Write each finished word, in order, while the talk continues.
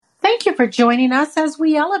Thank you for joining us as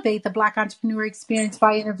we elevate the Black entrepreneur experience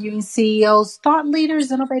by interviewing CEOs, thought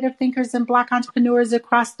leaders, innovative thinkers, and Black entrepreneurs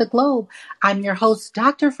across the globe. I'm your host,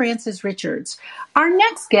 Dr. Frances Richards. Our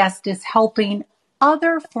next guest is helping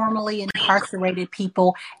other formerly incarcerated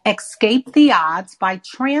people escape the odds by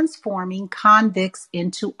transforming convicts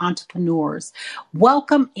into entrepreneurs.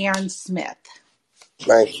 Welcome, Aaron Smith.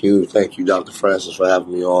 Thank you. Thank you, Dr. Francis, for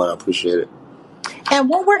having me on. I appreciate it. And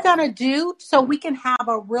what we're going to do so we can have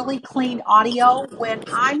a really clean audio, when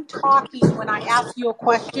I'm talking, when I ask you a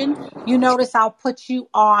question, you notice I'll put you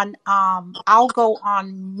on, I'll go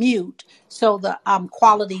on mute so the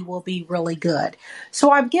quality will be really good.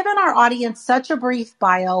 So I've given our audience such a brief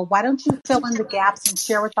bio. Why don't you fill in the gaps and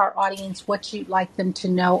share with our audience what you'd like them to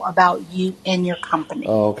know about you and your company?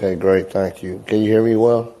 Oh, okay, great. Thank you. Can you hear me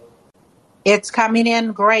well? It's coming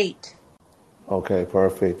in great. Okay,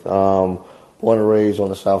 perfect. Born and raised on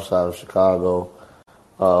the south side of Chicago.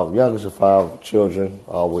 Youngest of 5 children.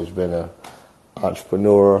 Always been an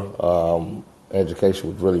entrepreneur.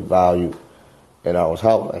 Education was really valued in our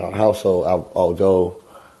household. Although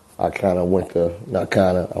I went the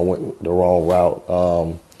wrong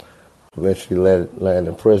route. Eventually landed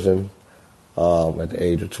in prison at the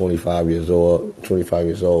age of 25 years old.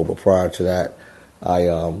 But prior to that, I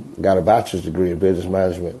got a bachelor's degree in business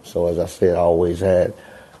management. So as I said, I always had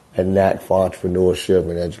a knack for entrepreneurship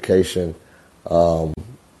and education.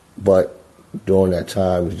 But during that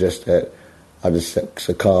time, it's just that I just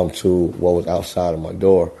succumbed to what was outside of my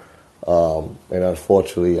door. And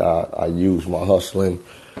unfortunately, I used my hustling,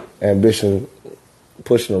 ambition,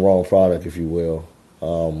 pushing the wrong product, if you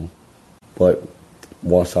will. But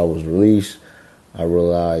once I was released, I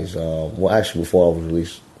realized, before I was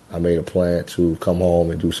released, I made a plan to come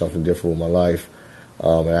home and do something different with my life,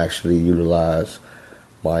 and actually utilize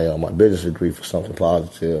my business degree for something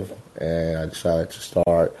positive. And I decided to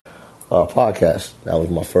start a podcast. That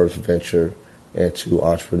was my first venture into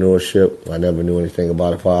entrepreneurship. I never knew anything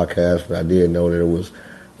about a podcast, but I did know that it was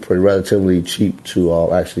pretty relatively cheap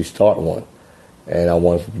to actually start one. And I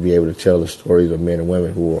wanted to be able to tell the stories of men and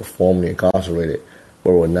women who were formerly incarcerated,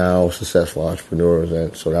 but were now successful entrepreneurs.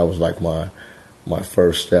 And so that was like my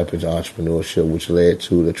first step into entrepreneurship, which led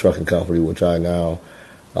to the trucking company, which I now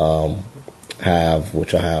have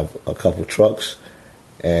a couple trucks,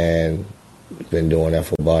 and been doing that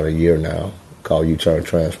for about a year now, called U-Turn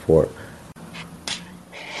Transport.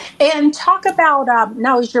 And talk about,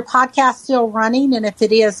 now, is your podcast still running? And if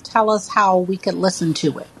it is, tell us how we could listen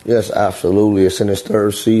to it. Yes, absolutely. It's in its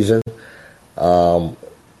 3rd season, and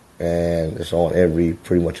it's on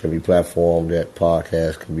pretty much every platform that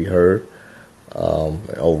podcast can be heard.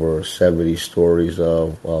 Over 70 stories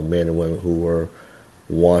of men and women who were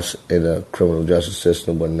once in the criminal justice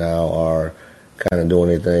system, but now are kind of doing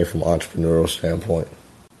anything from an entrepreneurial standpoint.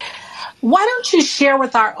 Why don't you share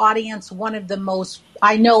with our audience one of the most,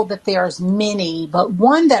 I know that there's many, but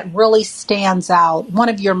one that really stands out, one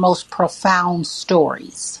of your most profound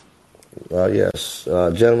stories? Yes.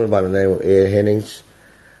 A gentleman by the name of Ed Hennings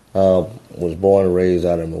was born and raised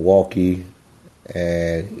out of Milwaukee,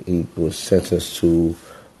 and he was sentenced to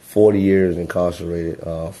 40 years incarcerated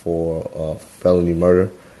for felony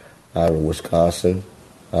murder out of Wisconsin.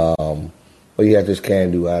 But he had this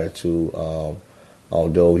can-do attitude.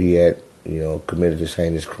 Although he had, committed this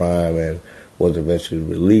heinous crime and was eventually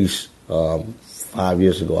released 5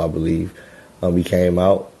 years ago, I believe, he came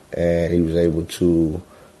out and he was able to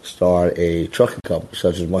start a trucking company,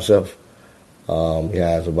 such as myself. He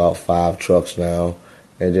has about 5 trucks now,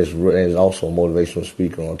 and is also a motivational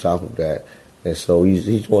speaker on top of that. And so he's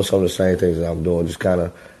doing some of the same things that I'm doing, just kind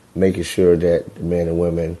of making sure that the men and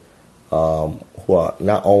women who are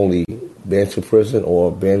not only been to prison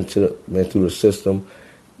or been through the system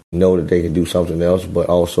know that they can do something else, but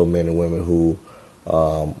also men and women who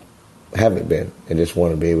haven't been and just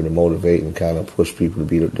want to be able to motivate and kind of push people to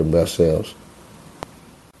be their best selves.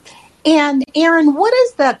 And Aaron, what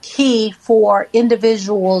is the key for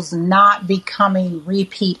individuals not becoming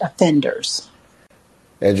repeat offenders?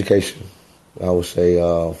 Education. I would say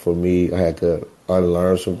for me, I had to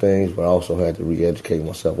unlearn some things, but I also had to re-educate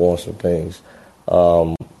myself on some things.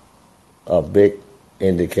 A big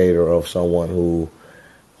indicator of someone who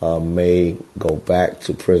may go back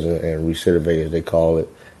to prison and recidivate, as they call it,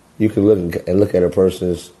 you can look at a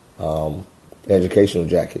person's educational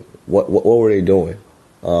jacket. What were they doing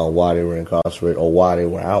while they were incarcerated or while they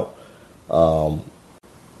were out?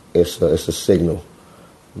 It's a signal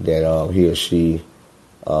that he or she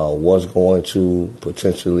was going to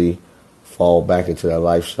potentially fall back into that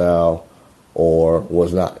lifestyle or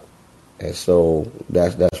was not. And so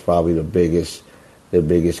that's probably the biggest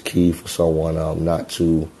key for someone not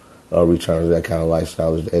to return to that kind of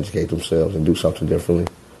lifestyle, is to educate themselves and do something differently.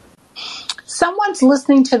 Someone's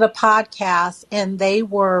listening to the podcast and they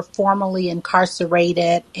were formerly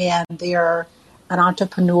incarcerated and they're an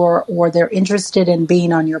entrepreneur or they're interested in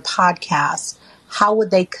being on your podcast. How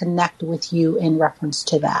would they connect with you in reference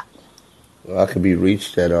to that? I could be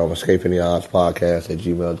reached at Escaping the Odds Podcast at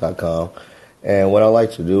gmail.com. And what I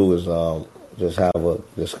like to do is just have a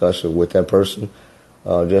discussion with that person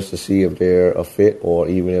just to see if they're a fit, or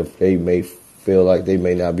even if they may feel like they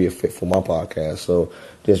may not be a fit for my podcast. So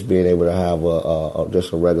just being able to have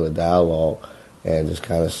just a regular dialogue and just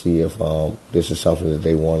kind of see if this is something that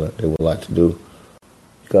they would like to do.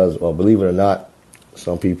 Because believe it or not,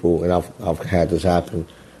 some people, and I've had this happen,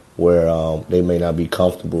 where they may not be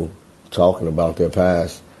comfortable talking about their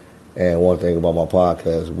past. And one thing about my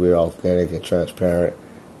podcast, we're authentic and transparent,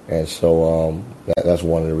 and so that's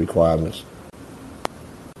one of the requirements.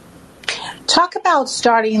 Talk about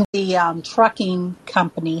starting the trucking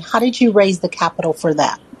company. How did you raise the capital for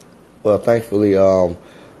that? Well, thankfully,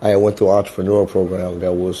 I went through an entrepreneurial program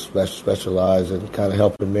that was specialized in kind of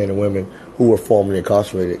helping men and women who were formerly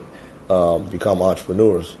incarcerated become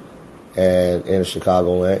entrepreneurs, and in the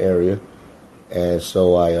Chicagoland area. And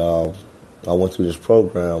so I went through this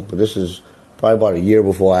program, but this is probably about a year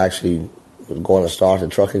before I actually was going to start the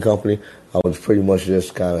trucking company. I was pretty much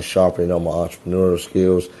just kind of sharpening up my entrepreneurial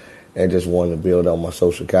skills and just wanted to build up my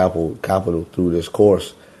social capital through this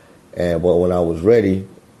course. But when I was ready,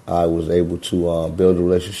 I was able to build a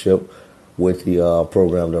relationship with the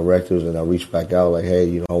program directors, and I reached back out like,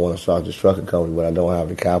 hey, I want to start this trucking company, but I don't have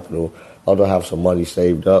the capital. I don't have some money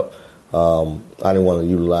saved up. I didn't want to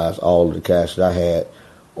utilize all of the cash that I had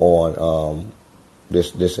on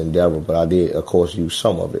this endeavor, but I did, of course, use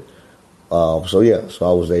some of it. So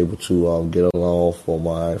I was able to get a loan for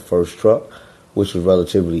my first truck, which was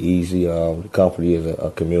relatively easy. The company is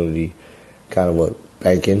a community, kind of a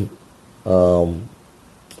banking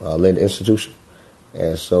lending institution,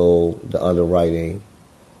 and so the underwriting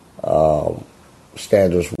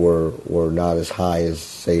standards were not as high as,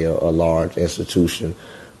 say, a large institution,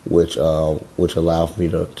 which allowed me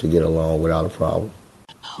to get a loan without a problem.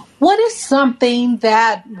 What is something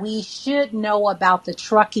that we should know about the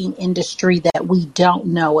trucking industry that we don't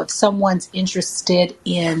know if someone's interested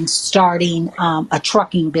in starting a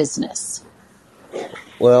trucking business?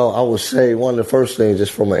 Well, I would say one of the first things,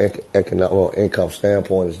 just from an economic income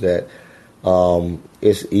standpoint, is that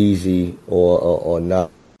it's easy or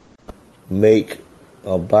not make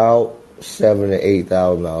about $7,000 to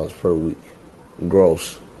 $8,000 per week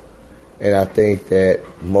gross. And I think that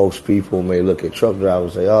most people may look at truck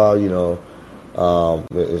drivers and say,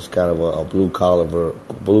 it's kind of a blue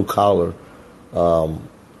collar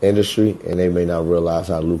industry, and they may not realize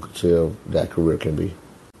how lucrative that career can be.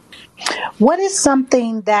 What is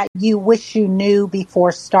something that you wish you knew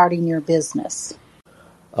before starting your business?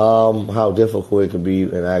 How difficult it can be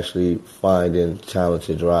in actually finding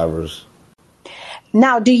talented drivers.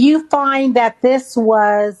 Now, do you find that this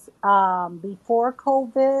was before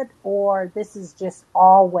COVID, or this is just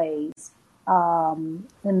always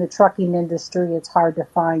in the trucking industry, it's hard to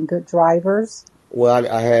find good drivers? Well,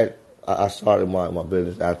 I started my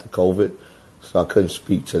business after COVID, so I couldn't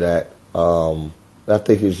speak to that. I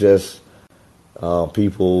think it's just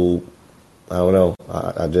people. I don't know.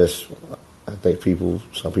 I think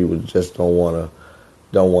some people just don't want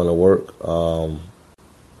to work.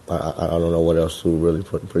 I don't know what else to really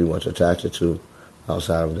pretty much attach it to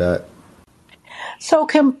outside of that. So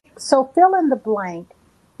fill in the blank.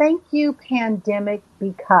 Thank you, pandemic,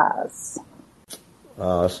 because.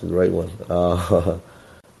 That's a great one.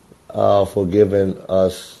 For giving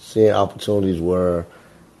us seeing opportunities where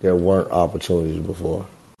there weren't opportunities before.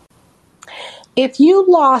 If you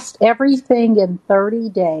lost everything in 30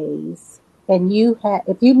 days,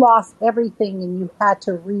 if you lost everything and you had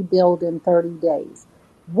to rebuild in 30 days,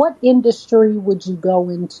 what industry would you go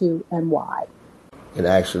into and why? And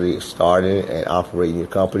actually starting and operating your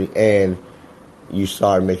company, and you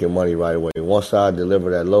start making money right away. Once I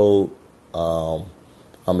deliver that load,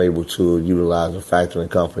 I'm able to utilize a factoring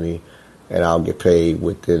company, and I'll get paid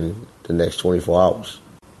within the next 24 hours.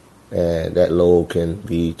 And that load can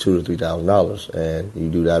be $2,000 to $3,000, and you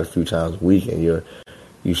do that a few times a week, and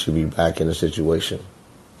you should be back in the situation,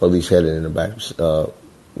 or at least headed in the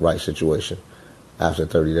right situation after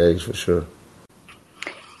 30 days for sure.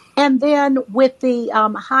 And then with the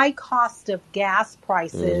high cost of gas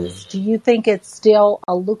prices, do you think it's still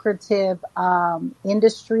a lucrative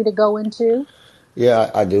industry to go into?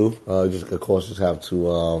 Yeah, I do. Just of course, just have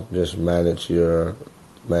to just manage your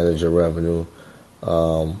revenue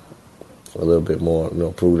a little bit more,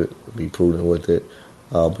 prudent, be prudent with it.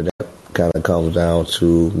 But kind of comes down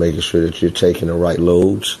to making sure that you're taking the right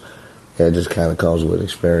loads. And it just kind of comes with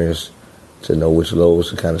experience to know which loads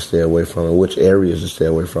to kind of stay away from and which areas to stay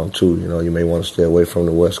away from, too. You know, you may want to stay away from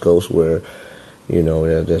the West Coast where, you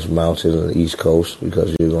know, there's mountains on the East Coast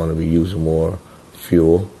because you're going to be using more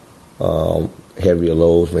fuel. Heavier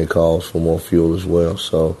loads may cause for more fuel as well.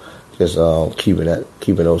 So just keeping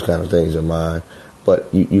those kind of things in mind.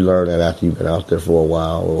 But you learn that after you've been out there for a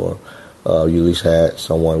while, or you at least had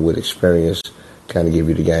someone with experience kind of give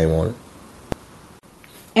you the game on it.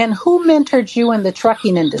 And who mentored you in the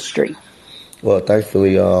trucking industry? Well,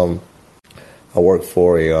 thankfully, I worked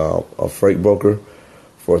for a freight broker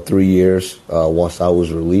for 3 years. Once I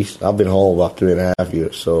was released, I've been home about 3.5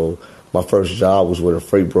 years. So my first job was with a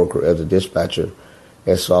freight broker as a dispatcher,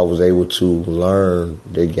 and so I was able to learn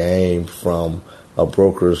the game from the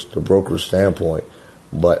broker's standpoint.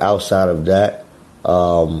 But outside of that,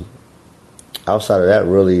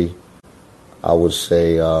 really, I would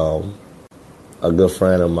say a good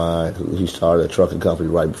friend of mine he started a trucking company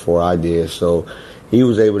right before I did, so he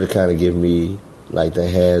was able to kind of give me like the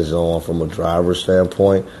hands-on from a driver's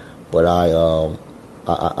standpoint. But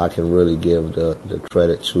I can really give the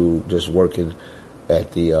credit to just working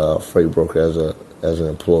at the freight broker as an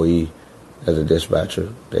employee, as a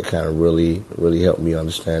dispatcher. That kind of really helped me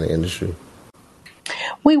understand the industry.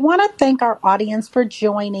 We want to thank our audience for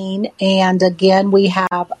joining. And again, we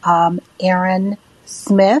have Aaron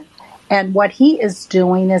Smith. And what he is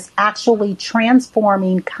doing is actually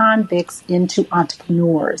transforming convicts into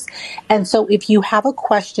entrepreneurs. And so if you have a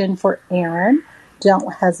question for Aaron,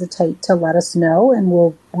 don't hesitate to let us know, and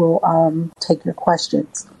we'll take your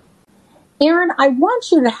questions. Aaron, I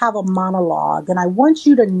want you to have a monologue, and I want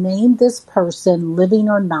you to name this person, living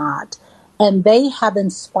or not, and they have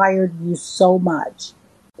inspired you so much.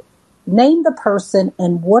 Name the person,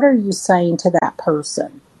 and what are you saying to that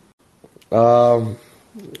person?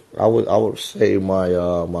 I would say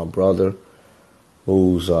my brother,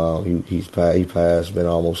 who's he passed, been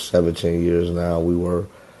almost 17 years now. We were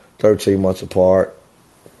 13 months apart.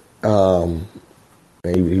 And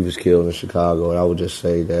he was killed in Chicago, and I would just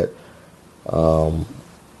say that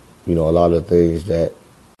you know, a lot of the things that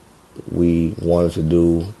we wanted to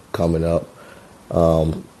do coming up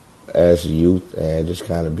as a youth, and just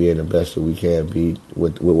kind of being the best that we can be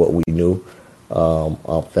with what we knew.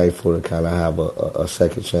 I'm thankful to kind of have a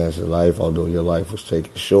second chance in life, although your life was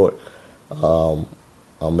taken short. I'm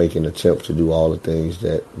making an attempt to do all the things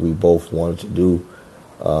that we both wanted to do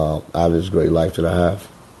out of this great life that I have.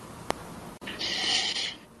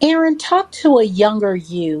 Aaron, talk to a younger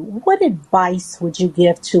you. What advice would you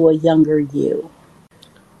give to a younger you?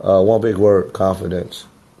 One big word: confidence.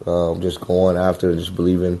 Just going after, just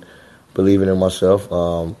believing in myself.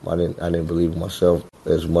 I didn't believe in myself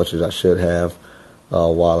as much as I should have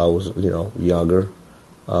while I was, you know, younger.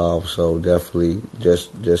 So definitely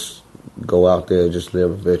just go out there, just live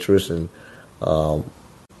adventurous, and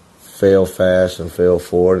fail fast and fail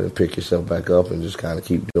forward, and pick yourself back up, and just kind of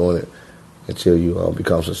keep doing it until you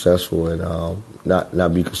become successful, and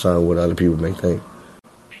not be concerned with what other people may think.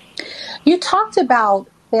 You talked about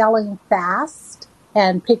failing fast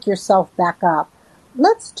and pick yourself back up.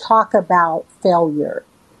 Let's talk about failure.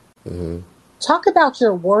 Mm-hmm. Talk about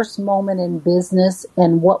your worst moment in business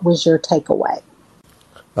and what was your takeaway.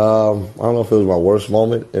 I don't know if it was my worst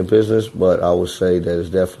moment in business, but I would say that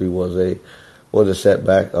it definitely was a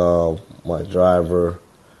setback. My driver,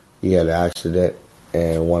 he had an accident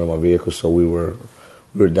in one of my vehicles, so we were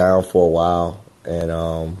down for a while, and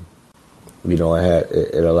you know,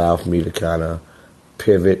 it allowed for me to kind of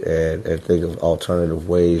pivot and think of alternative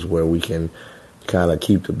ways where we can kind of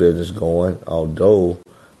keep the business going. Although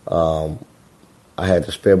I had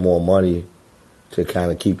to spend more money to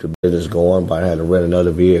kind of keep the business going, but I had to rent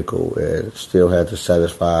another vehicle and still had to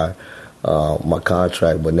satisfy my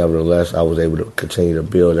contract. But nevertheless, I was able to continue to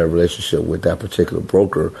build that relationship with that particular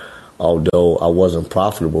broker. Although I wasn't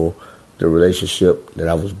profitable, the relationship that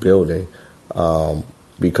I was building,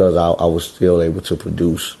 because I was still able to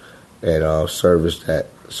produce and service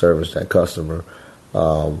that customer,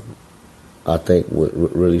 I think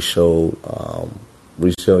really showed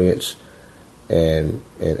resilience and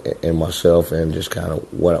myself, and just kind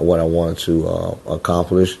of what I wanted to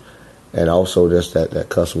accomplish, and also just that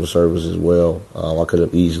customer service as well. I could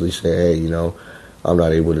have easily said, hey, you know, I'm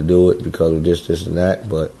not able to do it because of this, and that,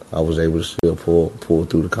 but I was able to still pull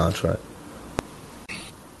through the contract.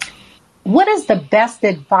 What is the best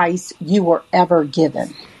advice you were ever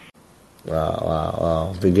given?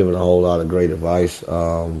 I've been given a whole lot of great advice.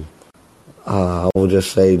 I would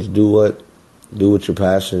just say to do what you're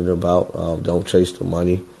passionate about. Don't chase the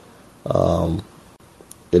money.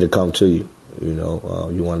 it'll come to you.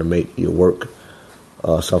 You want to make your work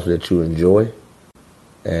something that you enjoy,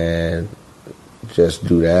 and just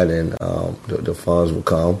do that, and the funds will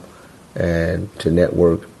come. And to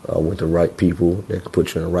network with the right people that can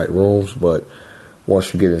put you in the right rooms. But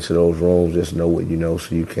once you get into those rooms, just know what you know,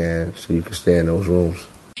 so you can stay in those rooms.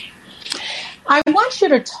 I want you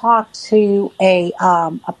to talk to a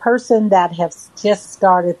person that has just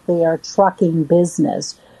started their trucking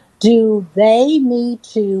business. Do they need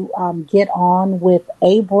to get on with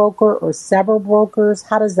a broker or several brokers?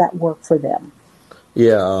 How does that work for them?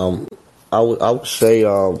 Yeah, I would say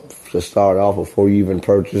to start off, before you even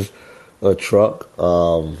purchase a truck,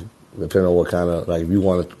 depending on what kind of, like, if you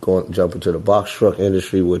want to jump into the box truck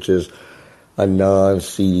industry, which is a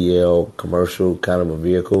non-CDL commercial kind of a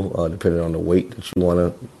vehicle, depending on the weight that you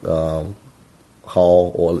want to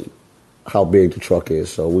haul or how big the truck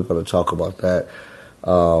is. So we're going to talk about that.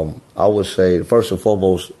 I would say, first and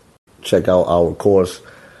foremost, check out our course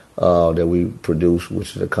that we produce,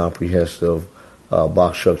 which is a comprehensive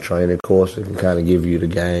box truck training course that can kind of give you the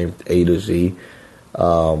game A to Z.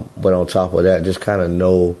 But on top of that, just kind of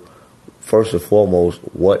know, first and foremost,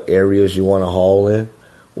 what areas you want to haul in,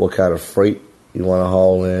 what kind of freight you want to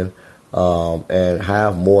haul in, and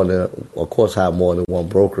have more than one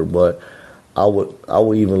broker. But I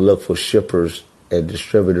would even look for shippers and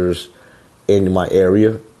distributors in my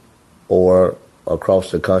area or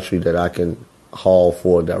across the country that I can haul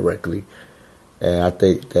for directly. And I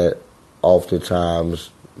think that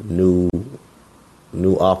oftentimes new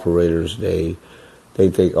operators, they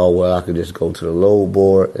think, oh, well, I could just go to the load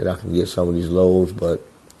board and I can get some of these loads, but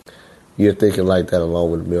you're thinking like that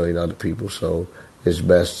along with a million other people. So it's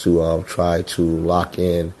best to try to lock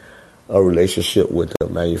in a relationship with the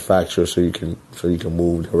manufacturer so you can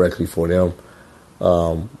move directly for them.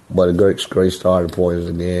 But a great starting point is,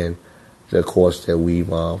 again, the course that we've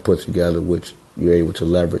put together, which you're able to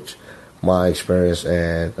leverage my experience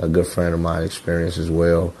and a good friend of mine experience as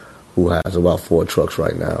well, who has about 4 trucks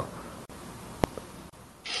right now.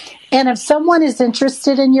 And if someone is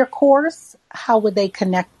interested in your course, how would they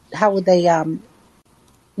connect? How would they,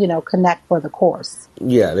 connect for the course?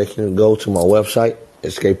 Yeah, they can go to my website,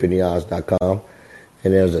 escapingtheodds.com,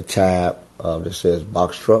 and there's a tab that says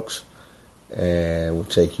box trucks, and we'll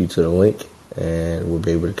take you to the link, and we'll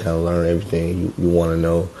be able to kind of learn everything you want to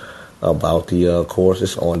know about the course.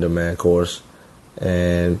 It's an on-demand course,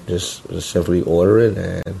 and just simply order it,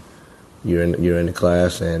 and you're in the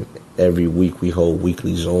class. And every week we hold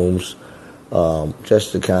weekly Zooms,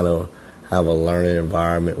 just to kind of have a learning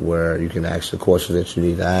environment where you can ask the questions that you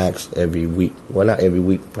need to ask every week. Well, not every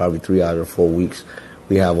week, probably 3 out of 4 weeks.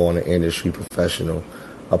 We have on an industry professional,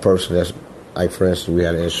 a person that's, like, for instance, we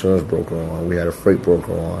had an insurance broker on, we had a freight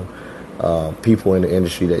broker on, people in the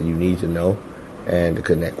industry that you need to know and to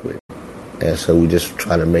connect with. And so we just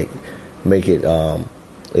try to make it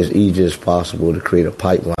as easy as possible to create a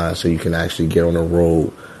pipeline so you can actually get on the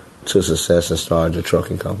road to success and start your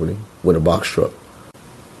trucking company with a box truck.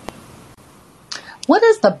 What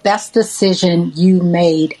is the best decision you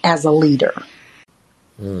made as a leader?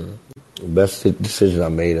 The best decision I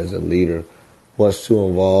made as a leader was to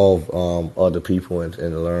involve other people and to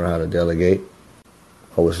learn how to delegate,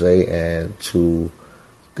 I would say, and to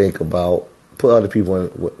think about, put other people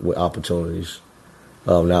in with opportunities.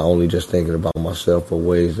 Not only just thinking about myself, but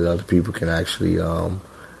ways that other people can actually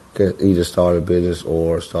can either start a business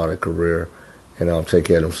or start a career and take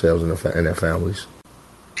care of themselves and their families.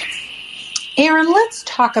 Aaron, let's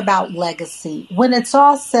talk about legacy. When it's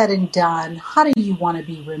all said and done, how do you want to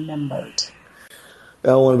be remembered?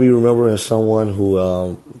 I want to be remembered as someone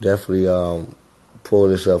who definitely pulled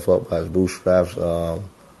himself up by his bootstraps, a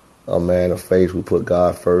man of faith who put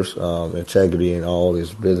God first, integrity in all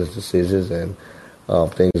his business decisions and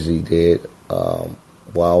things he did,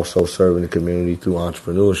 while also serving the community through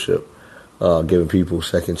entrepreneurship, giving people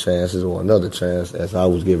second chances or another chance, as I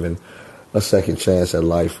was given a second chance at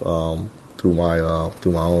life through my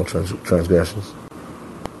own transgressions.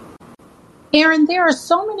 Aaron, there are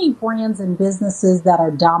so many brands and businesses that are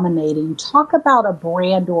dominating. Talk about a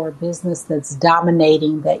brand or a business that's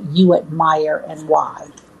dominating that you admire and why.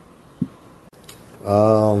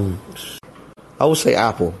 I would say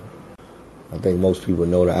Apple. I think most people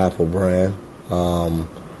know the Apple brand.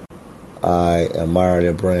 I admire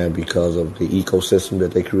their brand because of the ecosystem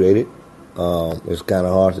that they created. It's kind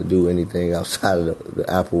of hard to do anything outside of the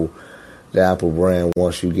Apple brand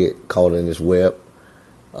once you get caught in this web.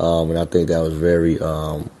 And I think that was very,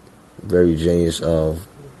 very genius of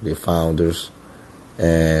the founders.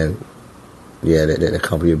 And yeah, that the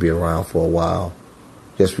company will be around for a while.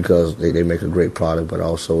 just because they make a great product, but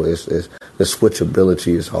also it's the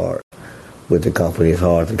switchability is hard with the company. It's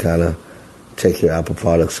hard to kind of take your Apple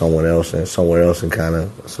product somewhere else and kind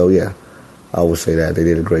of, so yeah, I would say that they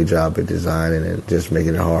did a great job at designing and just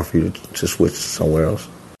making it hard for you to switch somewhere else.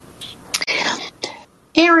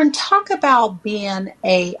 Aaron, talk about being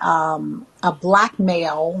a black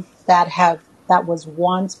male that was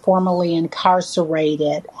once formerly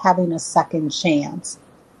incarcerated, having a second chance.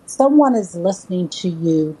 Someone is listening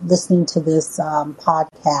to this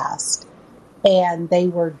podcast, and they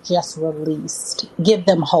were just released. Give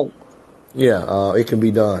them hope. Yeah, it can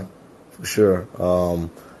be done, for sure.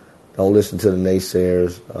 Don't listen to the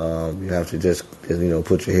naysayers. You have to just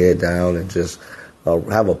put your head down and just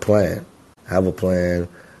have a plan. Have a plan.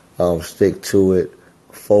 Stick to it.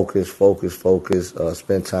 Focus.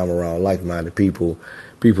 Spend time around like-minded people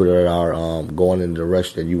that are going in the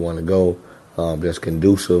direction that you want to go. That's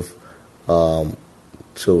conducive to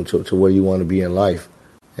where you want to be in life,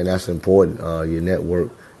 and that's important. Your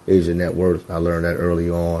network is your net worth. I learned that early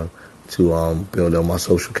on to build up my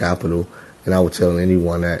social capital, and I would tell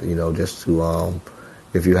anyone that just to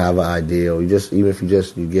if you have an idea, or even if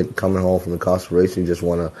you get coming home from incarceration, you just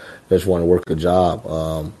want to work a job.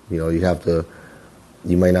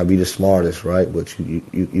 You may not be the smartest, right? But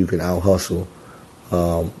you can out hustle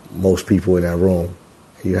most people in that room.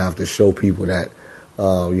 You have to show people that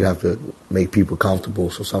you have to make people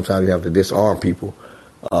comfortable. So sometimes you have to disarm people,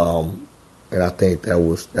 and I think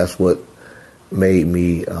that's what made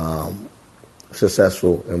me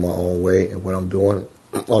successful in my own way and what I'm doing.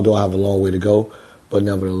 Although I have a long way to go, but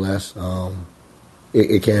nevertheless,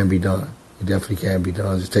 it can be done. It definitely can be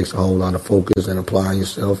done. It just takes a whole lot of focus and applying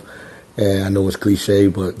yourself. And I know it's cliche,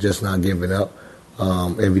 but just not giving up.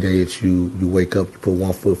 Every day that you wake up, you put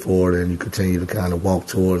one foot forward, and you continue to kind of walk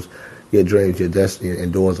towards your dreams, your destiny,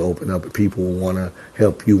 and doors open up, and people will want to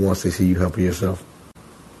help you once they see you helping yourself.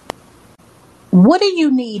 What do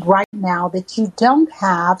you need right now that you don't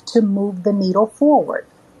have to move the needle forward?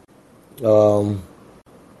 I'm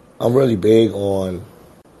really big on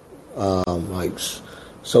like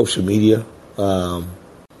social media.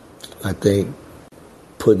 I think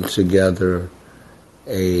putting together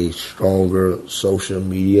a stronger social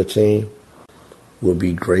media team would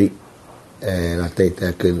be great, and I think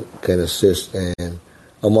that can assist and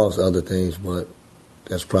amongst other things, but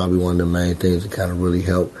that's probably one of the main things that kind of really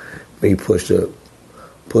help me push the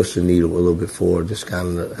needle a little bit forward, just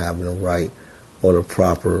kind of having the right or the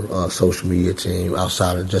proper social media team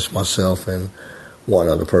outside of just myself and one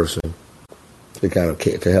other person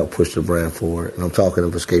to help push the brand forward. And I'm talking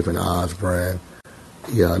of Escaping the Odds brand,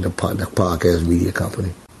 the podcast media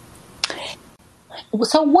company.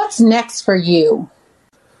 So what's next for you?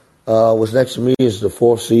 What's next for me is the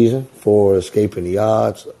 4th season for Escaping the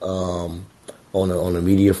Odds on the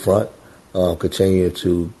media front. Continue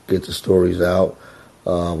to get the stories out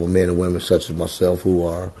with men and women such as myself who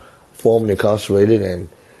are formerly incarcerated and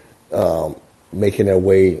making their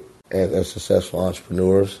way as successful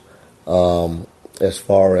entrepreneurs. As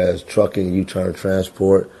far as trucking, U-turn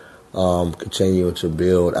transport, continuing to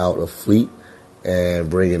build out a fleet and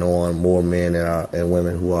bringing on more men and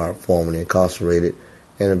women who are formerly incarcerated,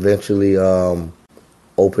 and eventually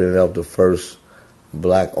opening up the first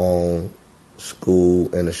black-owned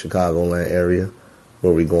school in the Chicagoland area,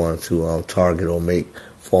 where we're going to target or make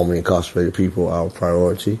formerly incarcerated people our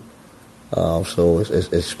priority. So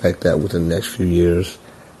expect that within the next few years,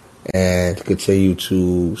 and continue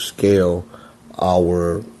to scale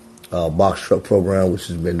our box truck program, which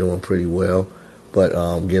has been doing pretty well, but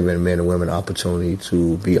giving men and women opportunity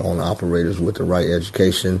to be owner operators with the right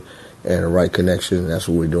education and the right connection. That's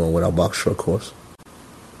what we're doing with our box truck course.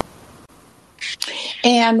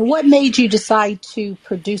 And what made you decide to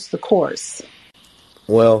produce the course?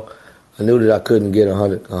 Well, I knew that I couldn't get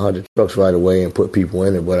 100 trucks right away and put people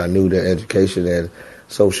in it, but I knew that education and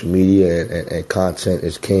social media and content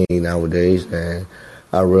is king nowadays, and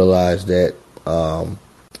I realized that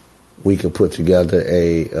we could put together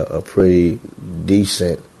a pretty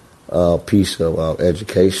decent piece of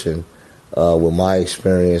education with my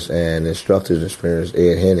experience and instructor's experience,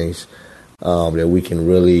 Ed Hennings, that we can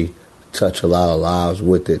really touch a lot of lives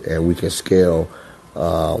with it, and we can scale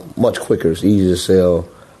much quicker. It's easy to sell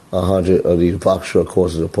 100 of these box truck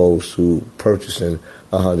courses as opposed to purchasing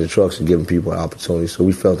 100 trucks and giving people an opportunity. So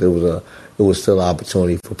we felt it was still an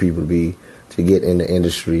opportunity for people to get in the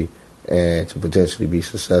industry and to potentially be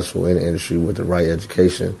successful in the industry with the right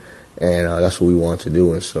education. And that's what we want to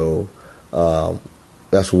do. And so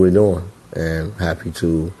that's what we're doing. And happy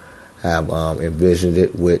to have envisioned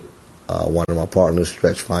it with one of my partners,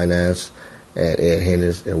 Stretch Finance, and Ed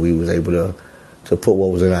Hennings, and we was able to to put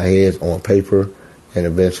what was in our heads on paper and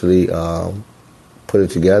eventually put it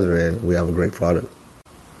together, and we have a great product.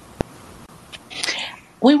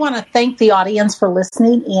 We want to thank the audience for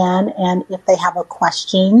listening in, and if they have a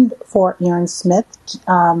question for Aaron Smith,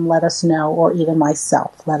 let us know, or even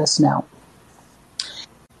myself, let us know.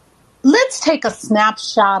 Let's take a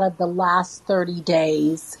snapshot of the last 30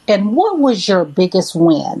 days, and what was your biggest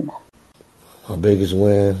win? My biggest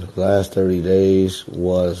win the last 30 days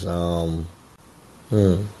was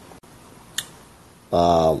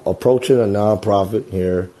approaching a nonprofit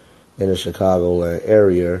here in the Chicagoland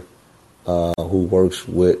area who works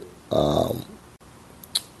with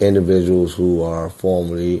individuals who are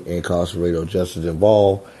formerly incarcerated or justice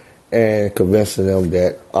involved, and convincing them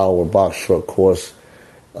that our box truck course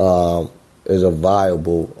is a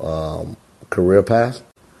viable career path,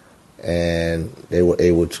 and they were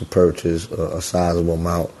able to purchase a sizable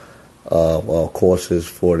amount of courses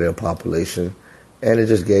for their population, and it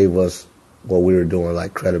just gave us what we were doing,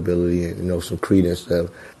 like credibility and some credence that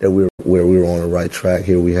we were on the right track.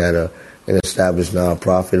 Here we had an established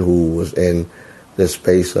nonprofit who was in the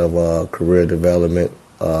space of career development,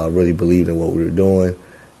 really believed in what we were doing,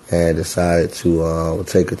 and decided to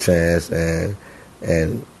take a chance, and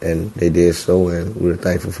they did so, and we were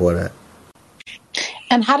thankful for that.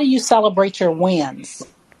 And how do you celebrate your wins?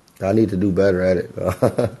 I need to do better at it.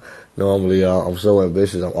 Normally, I'm so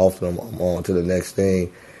ambitious. I'm on to the next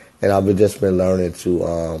thing, and I've just been learning to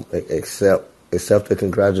accept the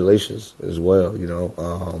congratulations as well.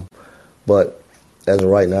 But as of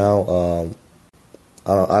right now,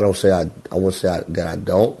 I wouldn't say that I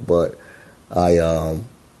don't, but I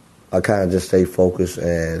kind of just stay focused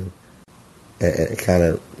and kind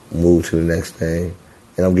of move to the next thing.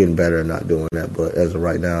 And I'm getting better at not doing that, but as of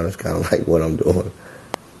right now, that's kind of like what I'm doing.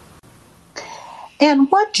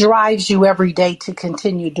 And what drives you every day to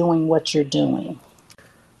continue doing what you're doing?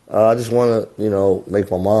 I just want to,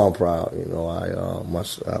 make my mom proud.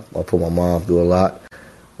 I put my mom through a lot.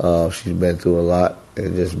 She's been through a lot,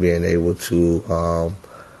 and just being able to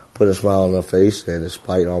put a smile on her face, and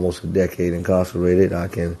despite almost a decade incarcerated, I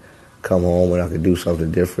can come home and I can do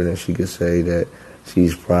something different, and she can say that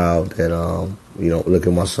she's proud that, look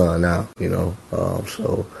at my son now,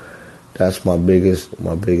 so that's my biggest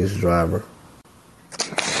driver.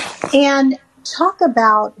 And talk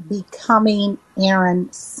about becoming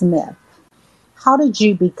Aaron Smith. How did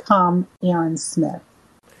you become Aaron Smith?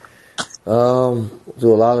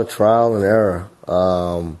 Through a lot of trial and error.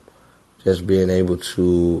 Just being able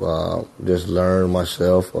to just learn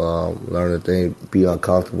myself, learn the thing, be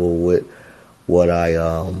uncomfortable with what I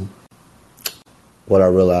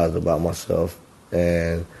realized about myself,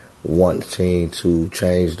 and wanting to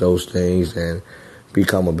change those things and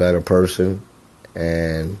become a better person,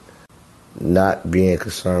 and not being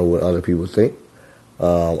concerned with what other people think.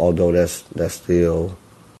 Although that's still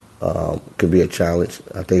could be a challenge,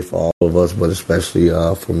 I think, for all of us, but especially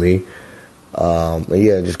for me. And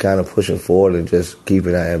yeah, just kind of pushing forward and just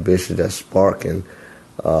keeping that ambition, that spark, and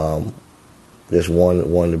just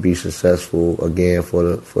wanting to be successful again for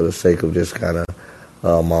the sake of just kind of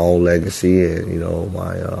my own legacy, and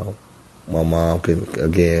my mom can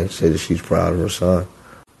again say that she's proud of her son.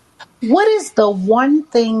 What is the one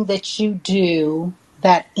thing that you do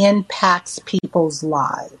that impacts people's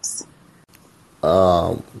lives?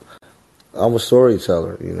 I'm a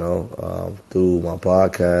storyteller, through my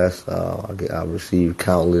podcast. I receive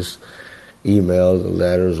countless emails and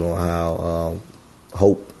letters on how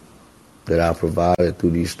hope that I provided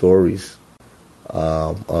through these stories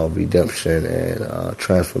of redemption and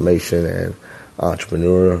transformation and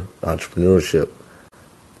entrepreneurship.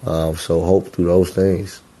 So hope through those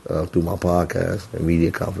things, through my podcast and media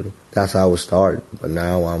company. That's how it started. But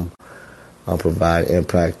now I'm providing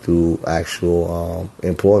impact through actual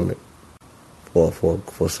employment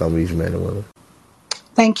for some of these men and women.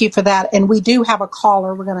 Thank you for that. And we do have a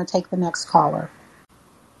caller. We're going to take the next caller.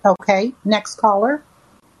 Okay, next caller.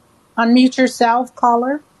 Unmute yourself,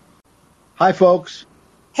 caller. Hi, folks.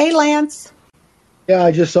 Hey, Lance. Yeah,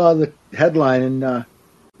 I just saw the headline, and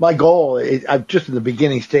my goal, I'm just in the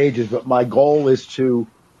beginning stages, but my goal is to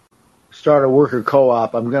start a worker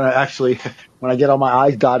co-op. I'm going to actually, when I get all my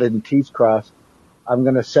I's dotted and T's crossed, I'm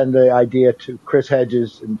going to send the idea to Chris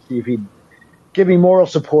Hedges and see if he'd give me moral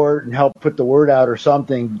support and help put the word out or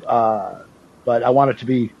something. But I want it to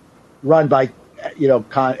be run by,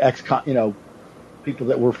 people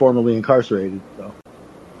that were formerly incarcerated. So,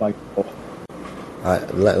 my goal.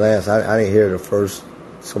 Lance, I didn't hear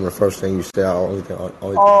some of the first thing you said. I don't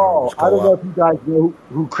know if you guys know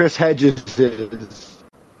who Chris Hedges is.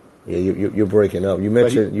 Yeah, you're breaking up. You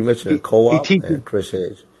mentioned a co-op and Chris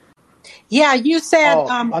Hedges. Yeah, you said Oh,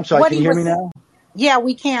 I'm sorry. what Can you he hear me was. now? Yeah,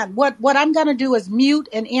 we can. What I'm going to do is mute,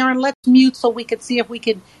 and Aaron, let's mute so we could see if we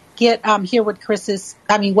could get hear what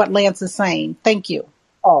what Lance is saying. Thank you.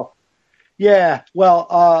 Oh, yeah. Well,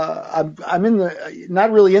 I'm in the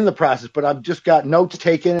not really in the process, but I've just got notes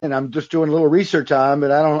taken, and I'm just doing a little research on,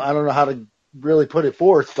 but I don't know how to really put it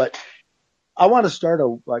forth. But I want to start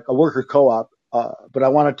a worker co-op, but I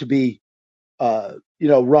want it to be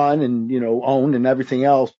run and owned and everything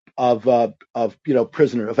else of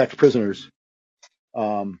ex-prisoners.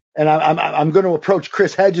 And I'm going to approach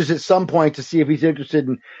Chris Hedges at some point to see if he's interested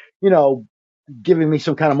in, you know, giving me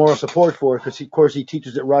some kind of moral support for it, because of course he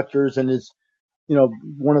teaches at Rutgers, and is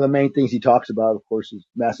one of the main things he talks about, of course, is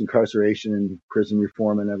mass incarceration and prison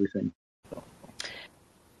reform and everything. So,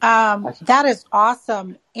 That is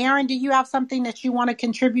awesome. Aaron, do you have something that you want to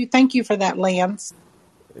contribute? Thank you for that, Lance.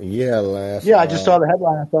 Yeah, Lance. yeah, I just saw the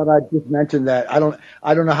headline. I thought I'd just mention that. I don't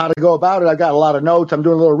know how to go about it. I got a lot of notes. I'm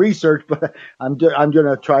doing a little research, but I'm going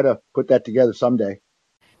to try to put that together someday.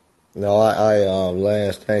 No,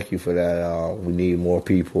 Lance, thank you for that. We need more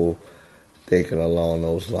people thinking along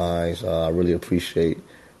those lines. I really appreciate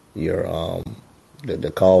your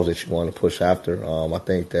the cause that you want to push after. I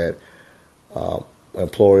think that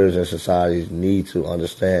employers and societies need to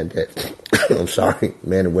understand that. I'm sorry,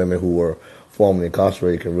 men and women who were formerly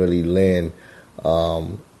incarcerated can really lend,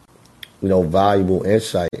 valuable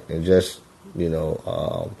insight and just,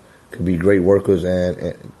 can be great workers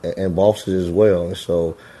and bosses as well. And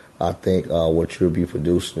so I think what you'll be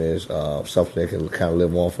producing is something that can kind of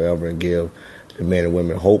live on forever and give the men and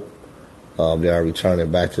women hope they are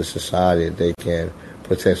returning back to society, that they can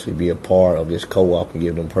potentially be a part of this co-op and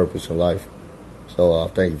give them purpose in life. So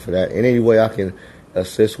thank you for that. In any way I can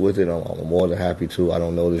assist with it, I'm more than happy to. I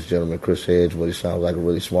don't know this gentleman, Chris Hedge, but he sounds like a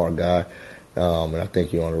really smart guy, and I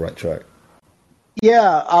think you're on the right track.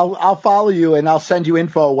 Yeah, I'll follow you, and I'll send you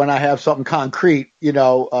info when I have something concrete.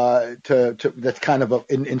 To that's kind of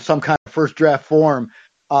in some kind of first draft form.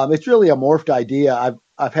 It's really a morphed idea.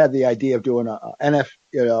 I've had the idea of doing a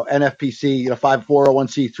NFPC,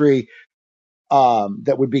 540(c)(3),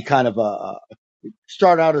 that would be kind of a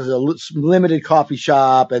start out as a limited coffee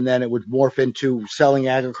shop, and then it would morph into selling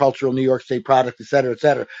agricultural New York State products, et cetera, et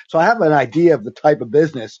cetera. So I have an idea of the type of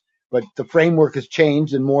business, but the framework has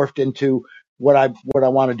changed and morphed into what I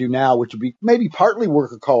want to do now, which would be maybe partly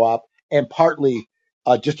worker co-op and partly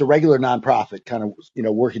just a regular nonprofit, kind of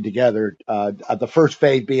working together. The first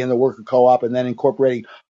phase being the worker co-op, and then incorporating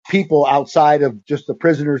people outside of just the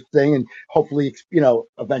prisoners thing, and hopefully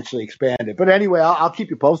eventually expand it. But anyway, I'll keep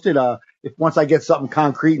you posted. If once I get something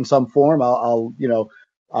concrete in some form, I'll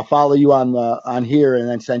follow you on here and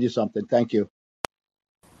then send you something. Thank you.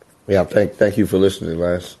 Yeah, thank you for listening,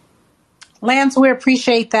 Lance. Lance, we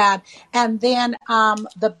appreciate that. And then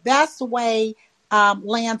the best way,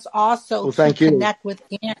 Lance, also Well, to thank you. connect with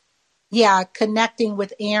Aaron, yeah, connecting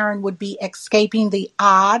with Aaron would be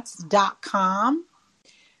escapingtheodds.com.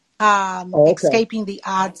 Oh, okay.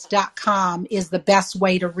 Escapingtheodds.com is the best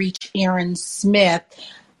way to reach Aaron Smith.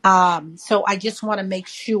 So I just want to make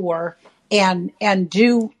sure and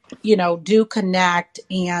do connect,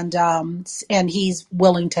 and he's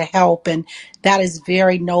willing to help, and that is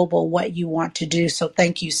very noble what you want to do. So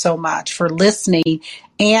thank you so much for listening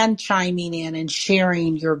and chiming in and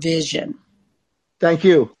sharing your vision. Thank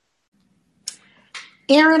you.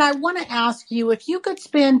 Aaron, I want to ask you, if you could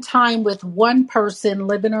spend time with one person,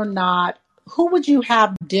 living or not, who would you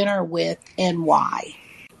have dinner with and why?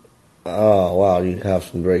 Oh, wow, you have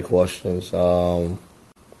some great questions.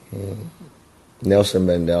 Nelson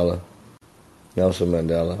Mandela. Nelson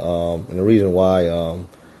Mandela. And the reason why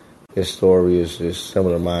his story is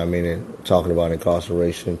similar to mine, meaning talking about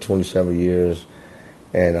incarceration, 27 years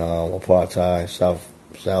and apartheid,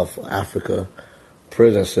 South Africa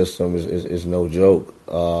prison system is no joke.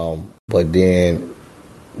 But then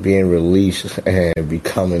being released and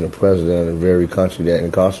becoming the president of the very country that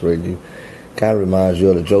incarcerated you kind of reminds you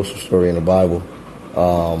of the Joseph story in the Bible.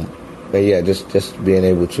 And yeah, just being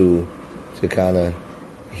able to kind of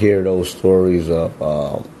hear those stories of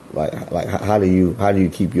like how do you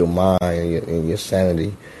keep your mind and your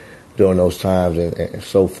sanity during those times, and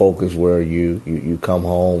so focused where you come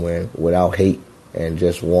home and without hate and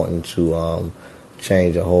just wanting to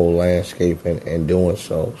change the whole landscape and doing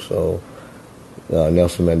so. So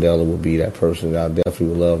Nelson Mandela would be that person that I definitely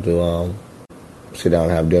would love to sit down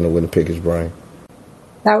and have dinner with and pick his brain.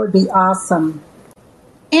 That would be awesome.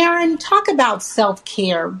 Aaron, talk about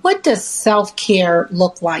self-care. What does self-care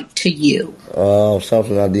look like to you?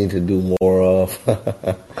 Something I need to do more of.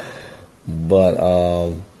 But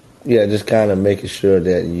yeah, just kind of making sure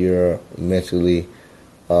that you're mentally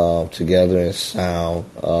together and sound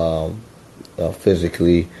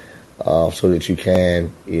physically, so that you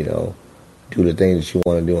can, do the things that you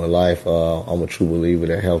want to do in life. I'm a true believer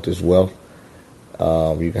that health is wealth.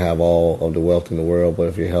 You can have all of the wealth in the world, but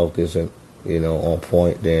if your health isn't, on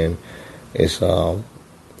point, then it's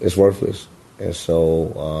worthless. And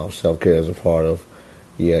so self-care is a part of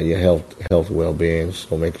your health well-being.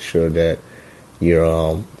 So making sure that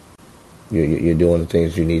you're doing the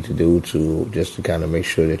things you need to do to kind of make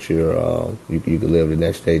sure that you can live the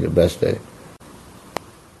next day the best day.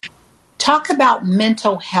 Talk about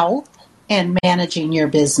mental health and managing your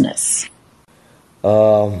business.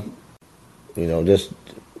 Just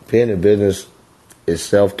being in business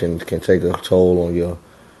itself can take a toll on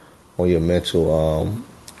your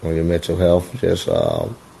mental health. Just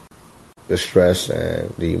the stress and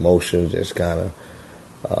the emotions just kind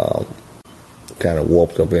of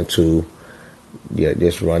warped up into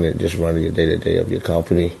just running your day to day of your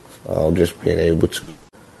company. Just being able to.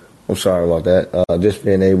 I'm sorry about that. Just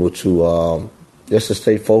being able to just to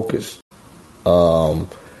stay focused.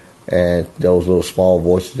 And those little small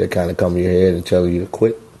voices that kind of come in your head and tell you to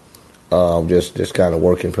quit. Just kind of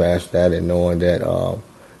working past that and knowing that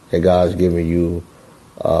that God's giving you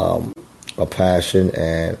a passion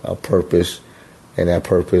and a purpose, and that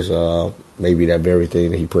purpose maybe that very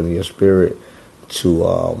thing that He put in your spirit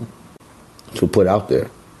to put out there.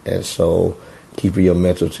 And so keeping your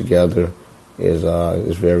mental together is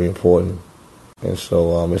very important. And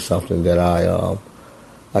so it's something that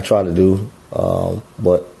I try to do,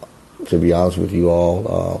 but to be honest with you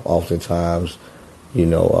all, oftentimes,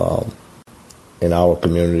 in our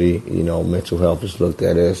community, mental health is looked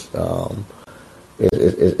at as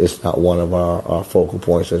it's not one of our focal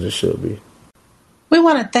points as it should be. We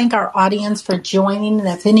want to thank our audience for joining, and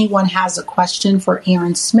if anyone has a question for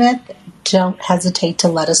Aaron Smith, don't hesitate to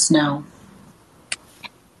let us know.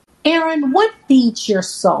 Aaron, what feeds your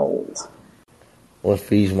soul? What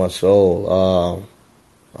feeds my soul?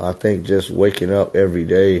 I think just waking up every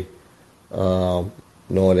day, knowing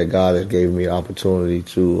that God has given me the opportunity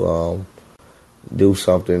to do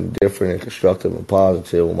something different and constructive and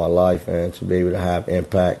positive with my life, and to be able to have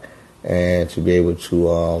impact, and to be able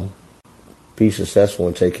to be successful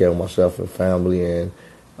and take care of myself and family, and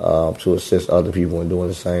to assist other people in doing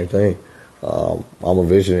the same thing. I'm a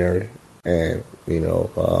visionary, and being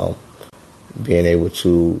able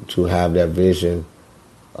to have that vision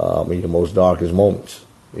in your most darkest moments,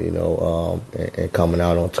 and coming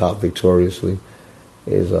out on top victoriously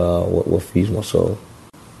is what feeds my soul.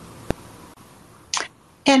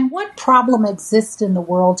 And what problem exists in the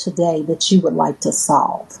world today that you would like to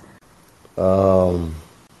solve?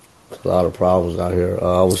 There's a lot of problems out here.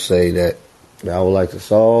 I would say that I would like to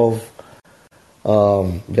solve,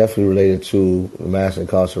 definitely related to mass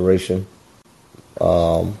incarceration,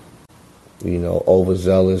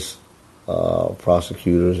 overzealous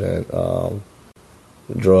prosecutors, and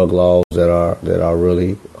drug laws that are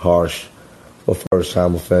really harsh for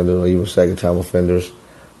first-time offenders or even second-time offenders,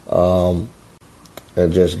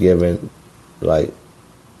 and just giving, like,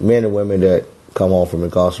 men and women that come home from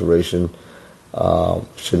incarceration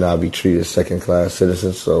should not be treated as second-class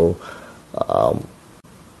citizens. So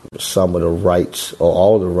some of the rights, or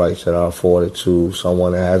all the rights that are afforded to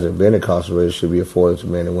someone that hasn't been incarcerated, should be afforded to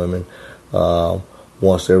men and women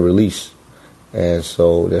once they're released. And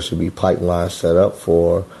so there should be pipelines set up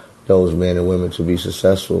for those men and women to be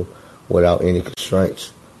successful without any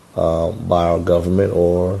constraints by our government,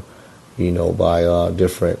 or by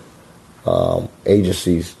different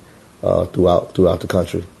agencies throughout the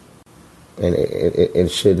country. And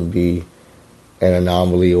it shouldn't be an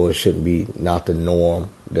anomaly, or it shouldn't be not the norm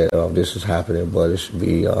that this is happening, but it should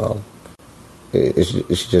be it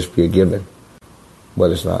should just be a given,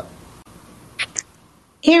 but it's not.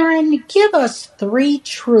 Aaron, give us 3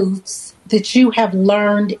 truths that you have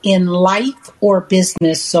learned in life or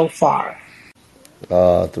business so far.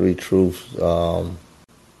 3 truths. Well,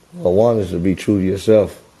 one is to be true to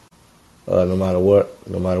yourself, no matter what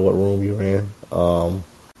room you're in.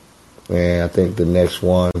 And I think the next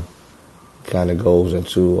one kind of goes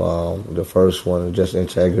into the first one, just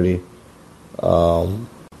integrity.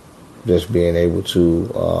 Just being able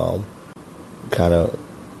to kind of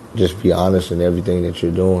just be honest in everything that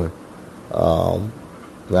you're doing.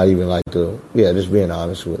 Not even like just being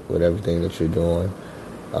honest with everything that you're doing.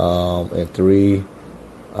 And 3,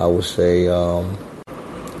 I would say,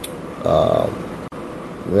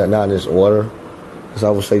 not in this order, because I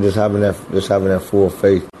would say just having that full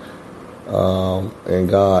faith in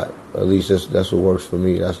God. At least that's what works for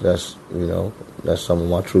me. That's some of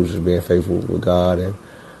my truths, is being faithful with God, and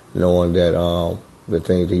knowing that the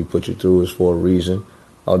things that He put you through is for a reason,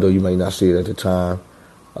 although you may not see it at the time,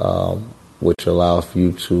 which allows for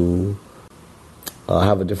you to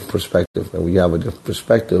have a different perspective. And when you have a different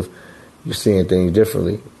perspective, you're seeing things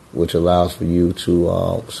differently, which allows for you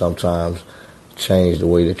to sometimes change the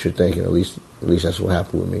way that you're thinking. At least that's what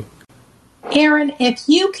happened with me. Aaron, if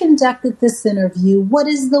you conducted this interview, what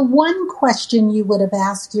is the one question you would have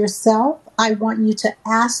asked yourself? I want you to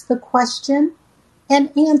ask the question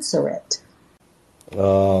and answer it.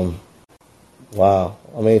 Wow.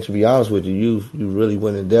 I mean, to be honest with you, you really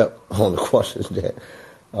went in depth on the questions that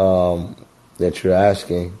you're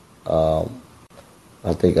asking. I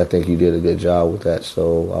think you did a good job with that.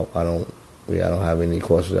 So I don't have any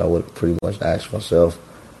questions I would pretty much ask myself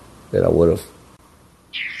that I would have.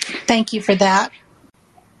 Thank you for that.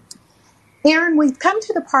 Aaron, we've come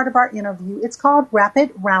to the part of our interview. It's called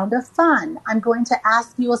Rapid Round of Fun. I'm going to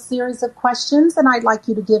ask you a series of questions, and I'd like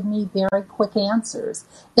you to give me very quick answers.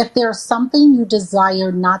 If there's something you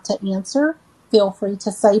desire not to answer, feel free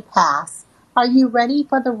to say pass. Are you ready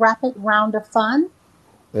for the Rapid Round of Fun?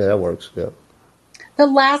 Yeah, that works. Yeah. The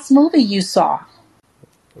last movie you saw?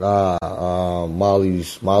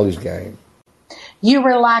 Molly's Game. You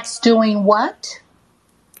relaxed doing what?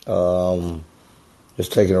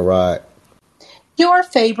 Just taking a ride. Your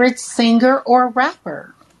favorite singer or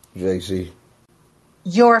rapper? Jay-Z.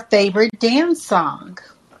 Your favorite dance song?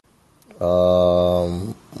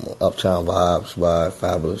 Uptown Vibes by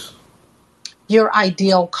Fabulous. Your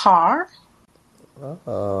ideal car? I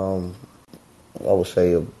would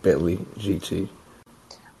say a Bentley GT.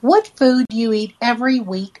 What food you eat every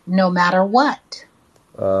week, no matter what?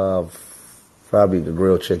 Probably the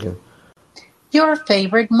grilled chicken. Your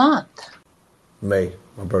favorite month? May,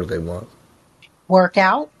 my birthday month.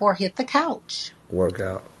 Workout or hit the couch?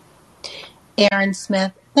 Workout. Aaron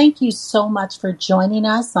Smith, thank you so much for joining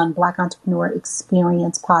us on Black Entrepreneur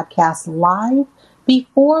Experience Podcast Live.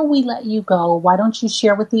 Before we let you go, why don't you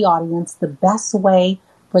share with the audience the best way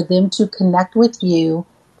for them to connect with you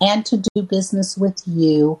and to do business with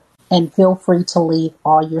you? And feel free to leave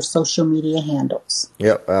all your social media handles.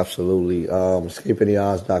 Yep, absolutely.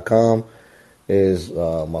 EscapingTheOdds.com is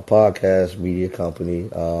my podcast media company.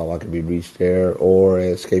 I can be reached there or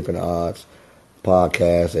at Escaping the Odds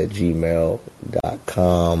podcast at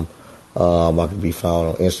gmail.com. I can be found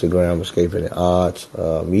on Instagram, Escaping the Odds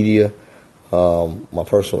Media. My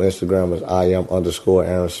personal Instagram is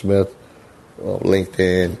 @Aaron Smith.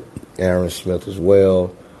 LinkedIn, Aaron Smith as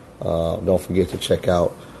well. Don't forget to check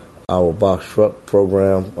out our box truck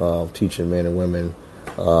program, teaching men and women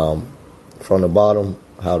from the bottom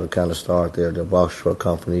how to kind of start their box truck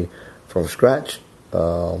company from scratch.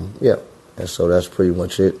 And so that's pretty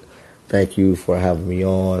much it. Thank you for having me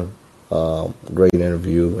on. Great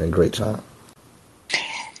interview and great time.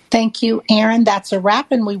 Thank you, Aaron. That's a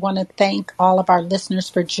wrap, and we want to thank all of our listeners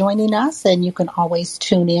for joining us, and you can always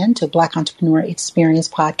tune in to Black Entrepreneur Experience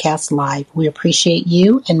Podcast Live. We appreciate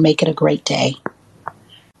you, and make it a great day.